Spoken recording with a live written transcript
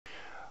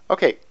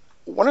Okay,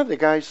 one of the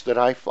guys that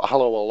I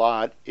follow a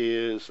lot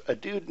is a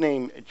dude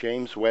named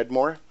James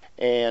Wedmore,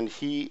 and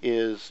he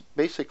is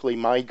basically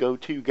my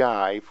go-to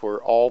guy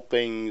for all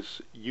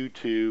things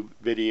YouTube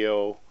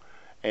video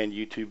and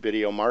YouTube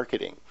video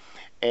marketing.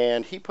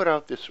 And he put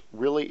out this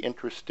really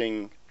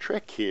interesting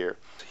trick here.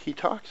 He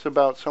talks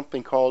about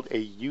something called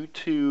a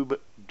YouTube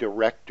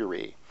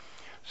directory.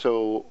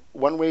 So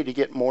one way to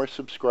get more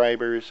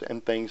subscribers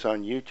and things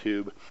on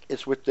YouTube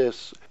is with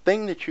this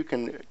thing that you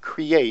can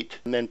create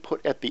and then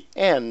put at the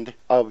end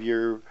of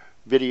your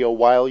video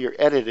while you're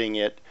editing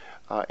it,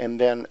 and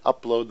then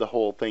upload the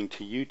whole thing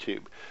to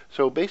YouTube.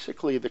 So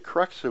basically the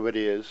crux of it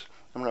is,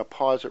 I'm going to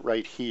pause it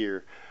right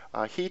here.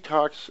 He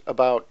talks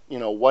about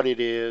what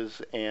it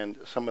is and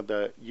some of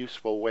the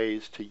useful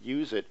ways to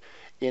use it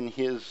in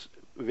his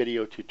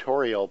video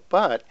tutorial,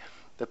 but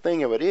the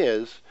thing of it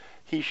is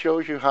he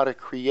shows you how to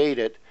create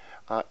it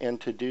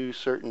and to do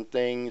certain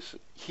things.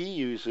 He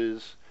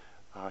uses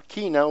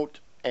Keynote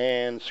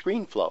and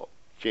ScreenFlow.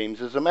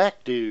 James is a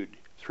Mac dude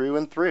through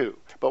and through.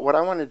 But what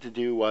I wanted to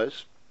do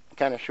was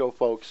kind of show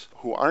folks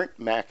who aren't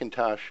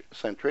Macintosh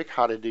centric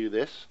how to do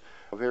this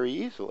very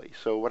easily.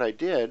 So what I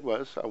did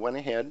was I went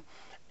ahead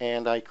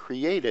and I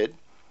created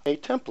a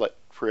template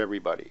for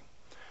everybody.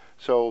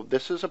 So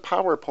this is a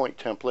PowerPoint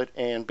template,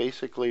 and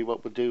basically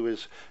what we'll do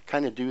is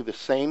kind of do the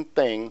same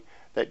thing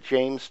that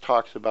James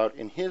talks about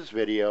in his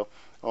video,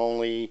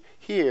 only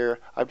here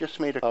I've just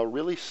made a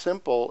really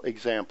simple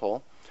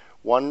example,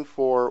 one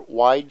for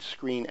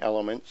widescreen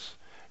elements.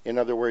 In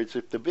other words,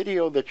 if the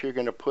video that you're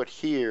going to put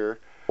here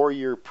or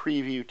your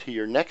preview to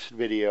your next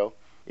video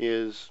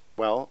is,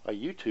 well, a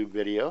YouTube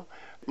video,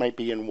 it might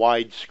be in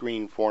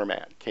widescreen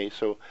format. Okay,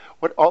 so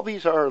what all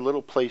these are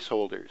little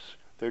placeholders.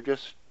 They're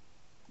just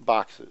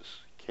boxes.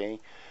 Okay,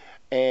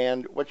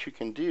 and what you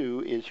can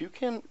do is you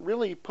can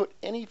really put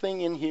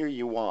anything in here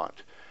you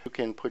want. You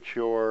can put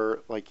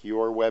your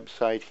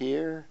website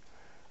here,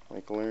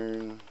 like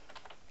learn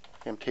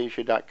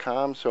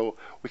Camtasia.com. So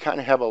we kind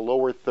of have a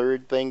lower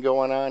third thing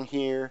going on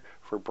here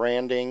for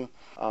branding.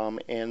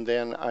 And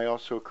then I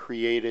also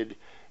created,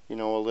 a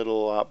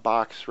little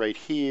box right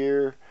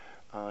here,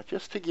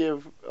 just to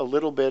give a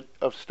little bit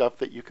of stuff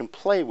that you can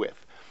play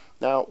with.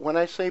 Now, when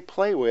I say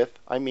play with,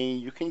 I mean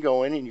you can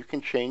go in and you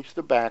can change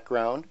the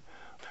background,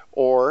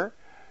 or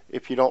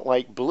if you don't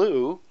like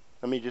blue,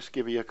 let me just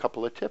give you a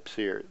couple of tips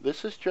here.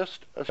 This is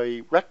just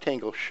a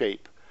rectangle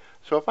shape.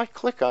 So if I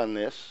click on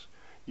this,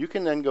 you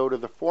can then go to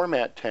the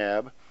Format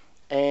tab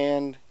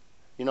and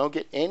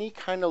get any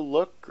kind of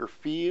look or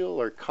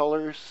feel or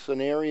color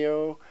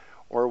scenario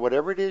or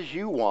whatever it is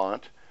you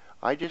want.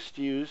 I just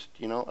used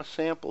a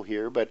sample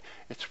here, but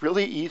it's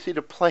really easy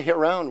to play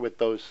around with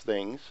those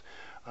things.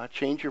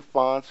 Change your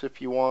fonts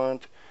if you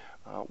want,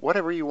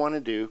 whatever you want to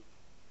do,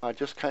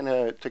 just kind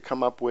of to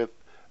come up with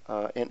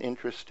an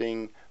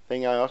interesting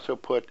thing. I also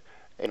put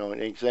an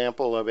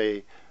example of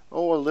a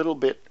little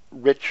bit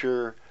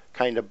richer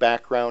kind of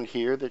background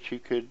here that you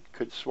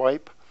could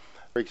swipe.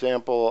 For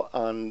example,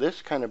 on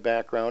this kind of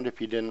background,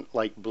 if you didn't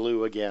like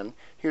blue again,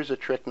 here's a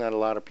trick not a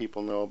lot of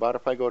people know about.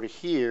 If I go to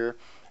here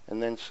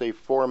and then say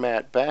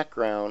Format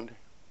Background,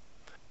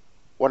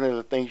 one of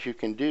the things you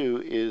can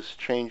do is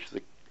change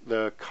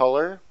the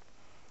color,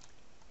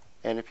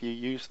 and if you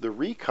use the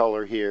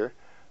recolor here,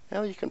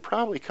 well, you can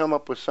probably come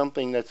up with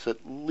something that's at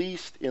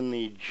least in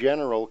the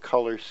general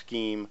color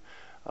scheme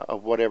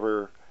of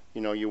whatever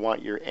you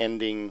want your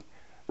ending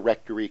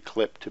directory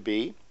clip to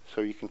be.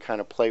 So you can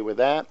kind of play with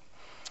that.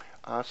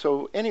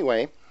 So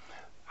anyway,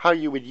 how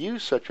you would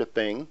use such a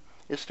thing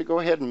is to go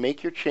ahead and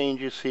make your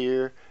changes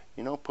here.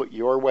 Put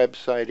your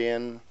website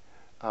in,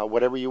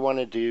 whatever you want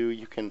to do.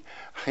 You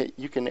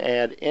can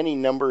add any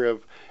number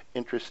of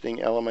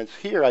interesting elements.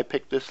 Here I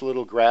picked this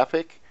little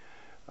graphic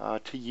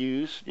to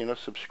use,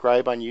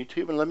 subscribe on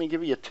YouTube, and let me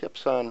give you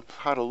tips on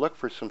how to look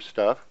for some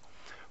stuff.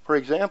 For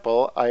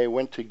example, I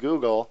went to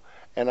Google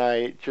and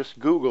I just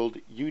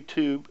Googled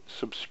YouTube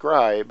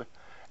subscribe,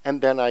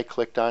 and then I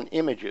clicked on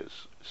images.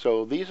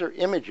 So these are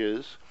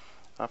images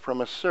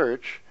from a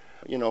search,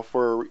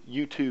 for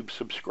YouTube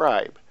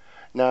subscribe.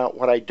 Now,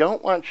 what I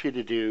don't want you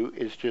to do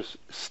is just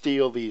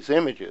steal these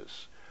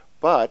images,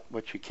 but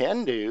what you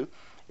can do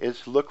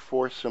is look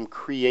for some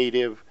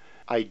creative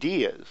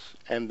ideas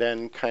and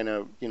then kind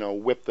of,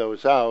 whip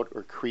those out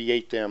or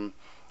create them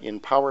in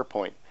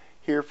PowerPoint.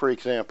 Here, for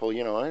example,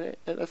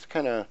 that's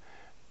kind of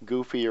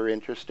goofy or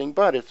interesting,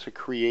 but it's a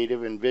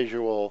creative and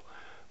visual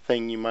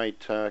thing you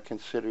might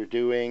consider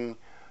doing.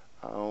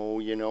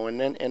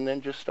 And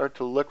then just start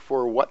to look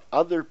for what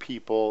other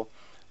people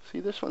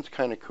see. This one's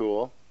kind of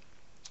cool,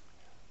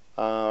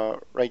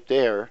 right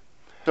there.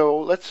 So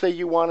let's say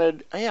you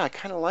wanted, I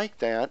kind of like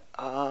that.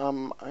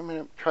 I'm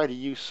going to try to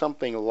use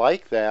something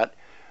like that.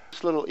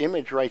 This little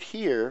image right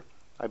here,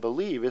 I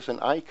believe, is an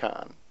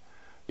icon.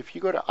 If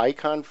you go to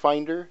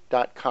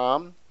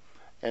iconfinder.com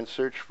and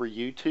search for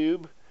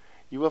YouTube,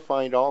 you will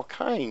find all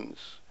kinds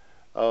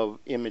of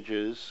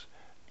images,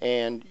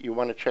 and you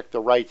want to check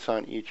the rights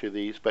on each of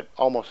these, but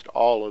almost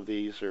all of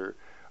these are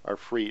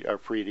free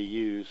to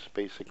use,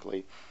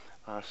 basically.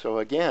 So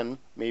again,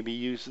 maybe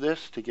use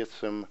this to get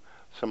some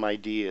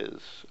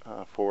ideas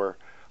for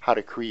how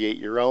to create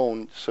your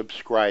own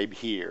subscribe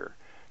here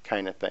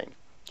kind of thing.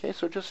 Okay,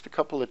 so just a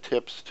couple of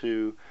tips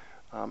to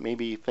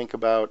maybe think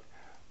about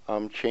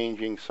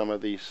changing some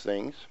of these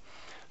things.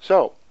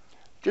 So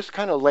just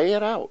kind of lay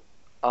it out,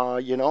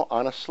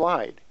 on a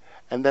slide.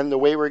 And then the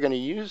way we're going to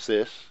use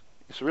this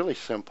is really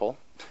simple.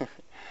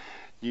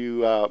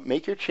 You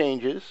make your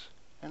changes,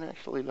 and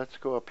actually let's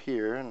go up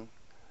here, and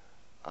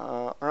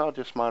or I'll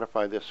just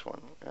modify this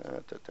one.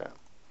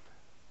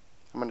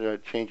 I'm going to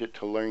change it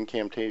to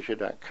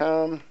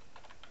learncamtasia.com.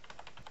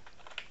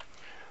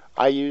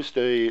 I used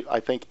I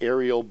think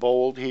Arial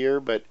bold here,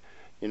 but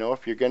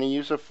if you're going to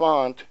use a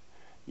font,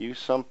 use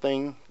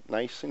something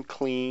nice and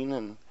clean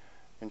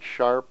and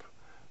sharp.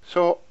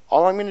 So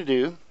all I'm going to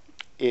do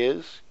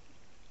is,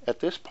 at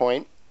this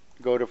point,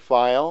 go to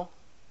File,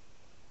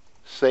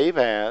 Save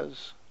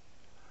As,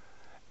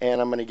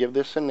 and I'm going to give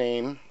this a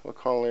name. We'll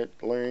call it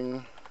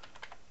Learn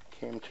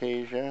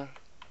Camtasia.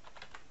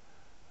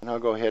 And I'll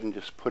go ahead and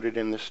just put it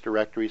in this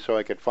directory so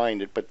I could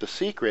find it. But the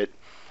secret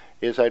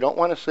is I don't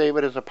want to save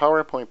it as a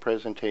PowerPoint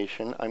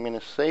presentation. I'm going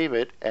to save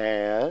it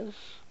as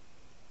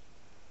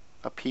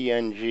a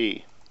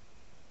PNG,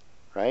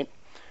 right?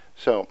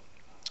 So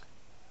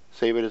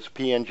save it as a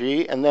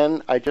PNG, and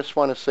then I just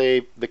want to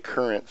save the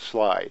current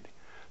slide.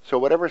 So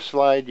whatever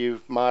slide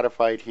you've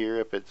modified here,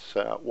 if it's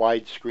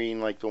widescreen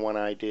like the one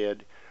I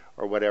did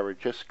or whatever,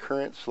 just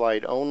current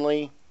slide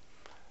only.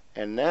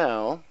 And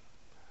now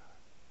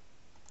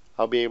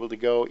I'll be able to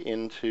go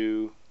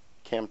into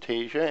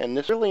Camtasia, and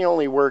this really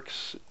only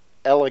works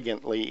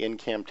elegantly in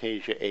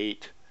Camtasia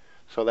 8,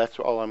 so that's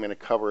all I'm going to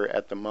cover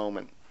at the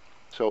moment.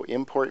 So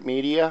import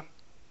media.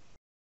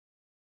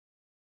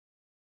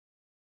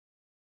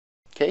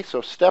 Okay,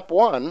 so step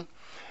one,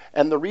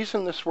 and the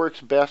reason this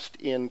works best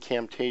in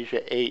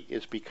Camtasia 8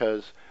 is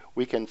because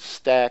we can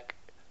stack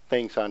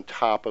things on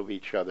top of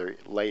each other,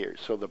 layers.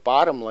 So the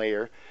bottom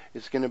layer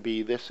is going to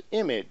be this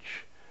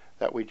image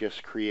that we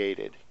just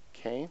created.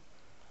 Okay,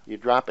 you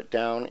drop it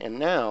down, and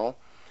now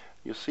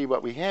you'll see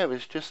what we have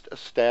is just a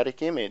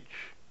static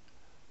image,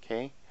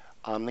 okay,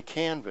 on the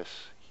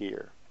canvas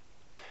here.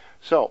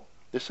 So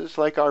this is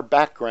like our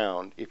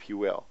background, if you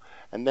will.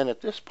 And then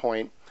at this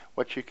point,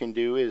 what you can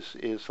do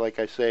is like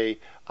I say,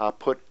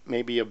 put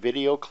maybe a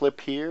video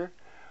clip here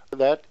for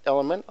that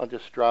element. I'll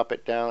just drop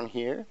it down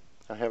here.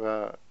 I have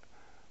a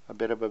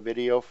bit of a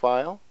video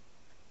file,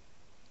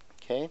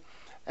 okay,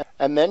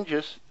 and then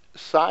just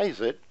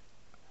size it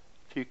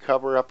to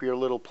cover up your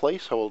little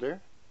placeholder,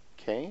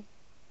 okay.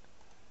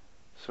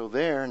 So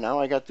there, now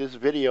I got this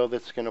video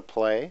that's going to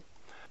play,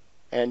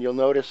 and you'll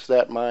notice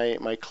that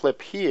my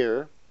clip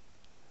here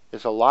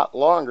is a lot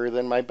longer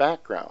than my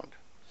background.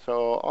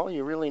 So all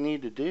you really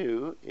need to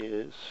do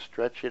is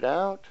stretch it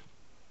out,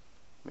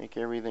 make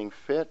everything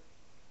fit.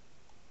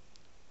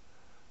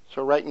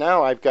 So right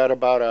now I've got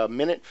about a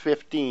minute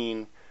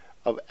 15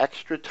 of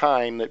extra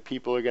time that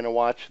people are going to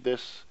watch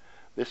this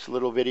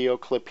little video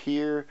clip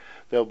here.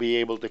 They'll be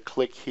able to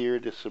click here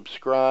to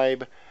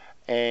subscribe.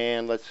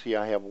 And let's see,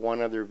 I have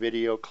one other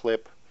video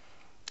clip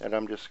that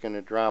I'm just going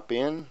to drop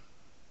in.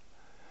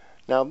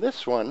 Now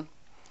this one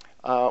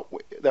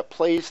that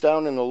plays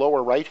down in the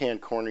lower right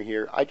hand corner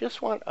here, I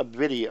just want a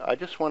video, I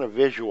just want a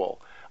visual.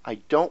 I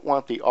don't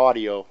want the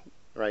audio,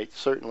 right,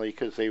 certainly,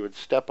 because they would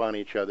step on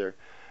each other.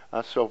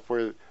 So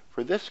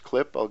for this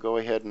clip, I'll go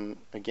ahead and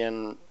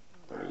again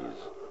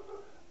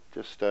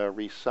just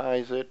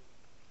resize it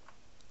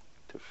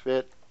to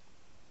fit.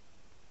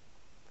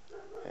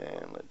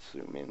 And let's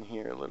zoom in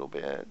here a little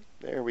bit.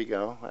 There we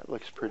go. That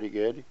looks pretty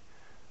good.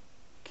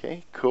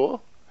 Okay,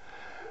 cool.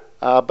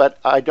 But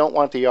I don't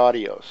want the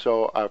audio,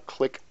 so I'll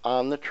click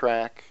on the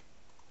track,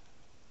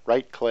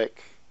 right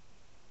click,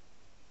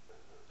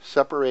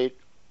 separate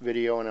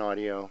video and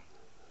audio,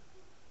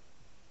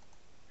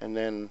 and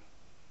then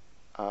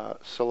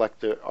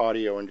select the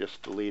audio and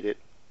just delete it.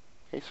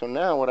 Okay, so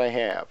now what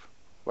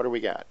do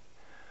we got?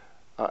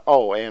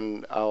 Oh,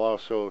 and I'll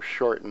also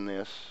shorten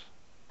this.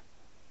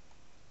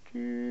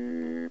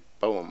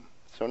 Boom.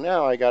 So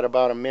now I got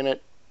about a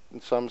minute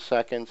and some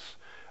seconds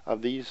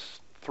of these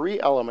three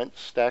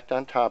elements stacked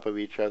on top of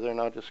each other, and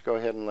I'll just go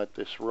ahead and let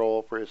this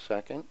roll for a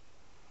second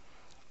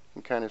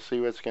and kind of see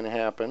what's going to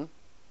happen.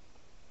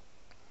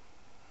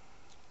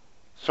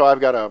 So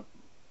I've got a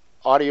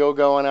audio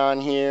going on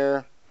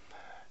here,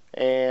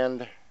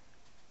 and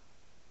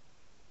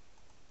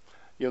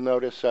you'll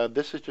notice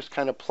this is just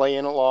kind of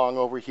playing along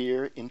over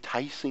here,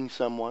 enticing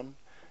someone,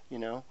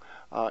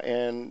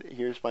 and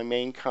here's my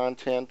main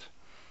content.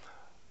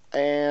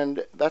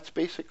 And that's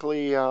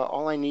basically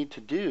all I need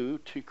to do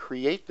to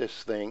create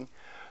this thing.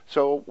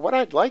 So what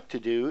I'd like to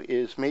do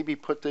is maybe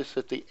put this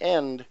at the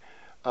end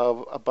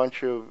of a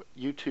bunch of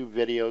YouTube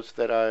videos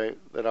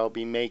that I'll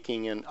be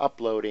making and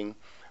uploading.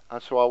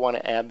 So I want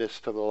to add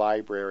this to the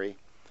library.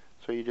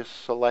 So you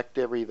just select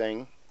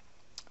everything,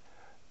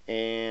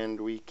 and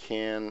we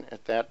can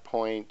at that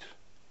point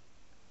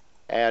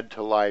add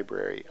to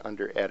library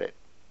under edit.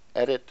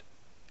 Edit,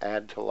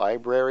 add to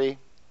library.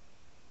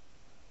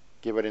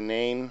 give it a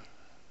name,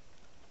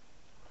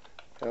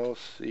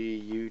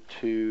 LC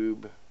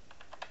YouTube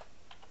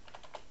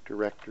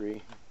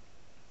directory.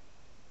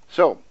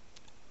 So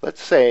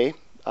let's say,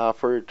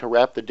 to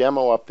wrap the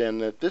demo up then,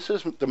 that this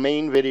is the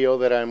main video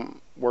that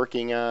I'm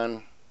working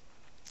on,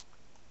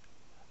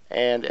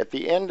 and at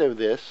the end of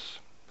this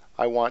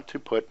I want to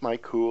put my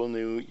cool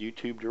new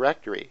YouTube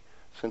directory.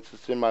 Since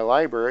it's in my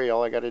library,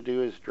 all I got to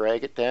do is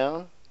drag it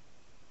down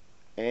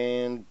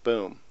and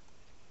boom.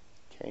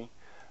 Okay.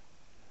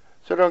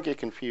 So don't get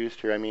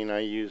confused here. I mean, I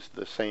use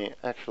the same.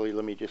 Actually,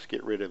 let me just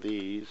get rid of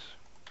these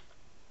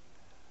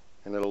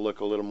and it'll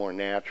look a little more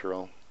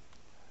natural.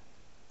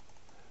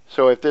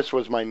 So if this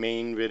was my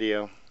main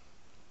video.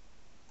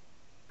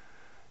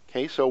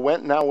 Okay, so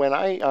when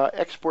I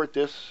export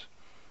this,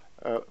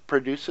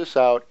 produce this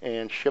out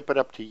and ship it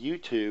up to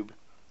YouTube,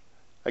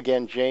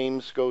 again,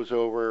 James goes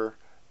over,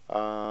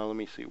 let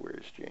me see,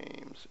 where's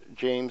James?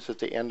 James, at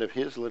the end of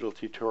his little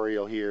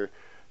tutorial here,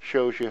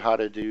 shows you how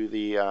to do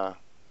the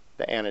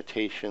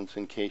annotations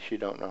in case you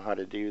don't know how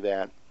to do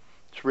that.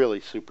 It's really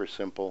super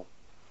simple.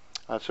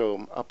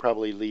 So I'll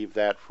probably leave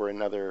that for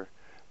another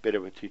bit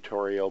of a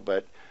tutorial.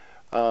 But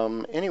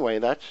anyway,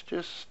 that's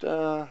just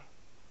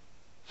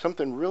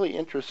something really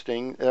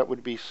interesting that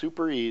would be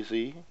super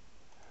easy,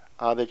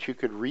 that you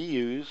could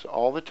reuse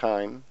all the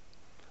time,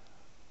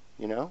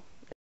 you know.